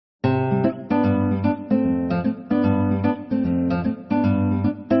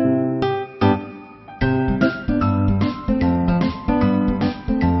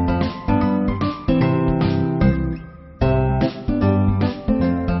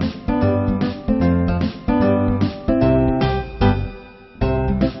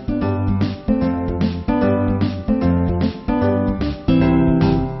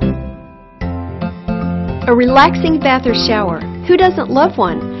A relaxing bath or shower. Who doesn't love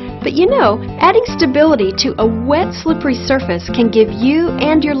one? But you know, adding stability to a wet, slippery surface can give you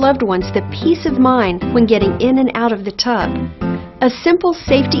and your loved ones the peace of mind when getting in and out of the tub. A simple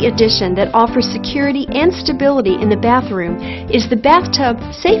safety addition that offers security and stability in the bathroom is the Bathtub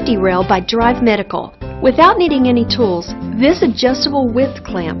Safety Rail by Drive Medical. Without needing any tools, this adjustable width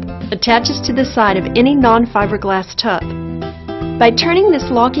clamp attaches to the side of any non-fiberglass tub. By turning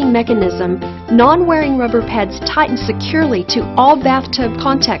this locking mechanism, non-wearing rubber pads tighten securely to all bathtub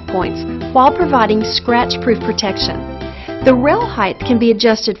contact points while providing scratch-proof protection. The rail height can be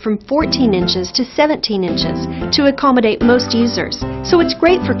adjusted from 14 inches to 17 inches to accommodate most users, so it's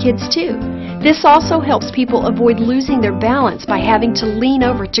great for kids too. This also helps people avoid losing their balance by having to lean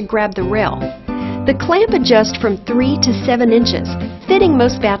over to grab the rail. The clamp adjusts from 3 to 7 inches, fitting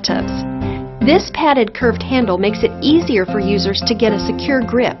most bathtubs. This padded curved handle makes it easier for users to get a secure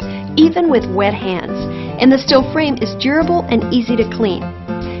grip, even with wet hands, and the steel frame is durable and easy to clean.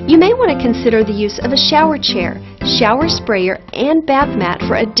 You may want to consider the use of a shower chair, shower sprayer, and bath mat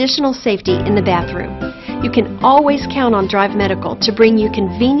for additional safety in the bathroom. You can always count on Drive Medical to bring you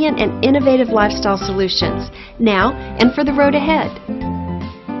convenient and innovative lifestyle solutions, now and for the road ahead.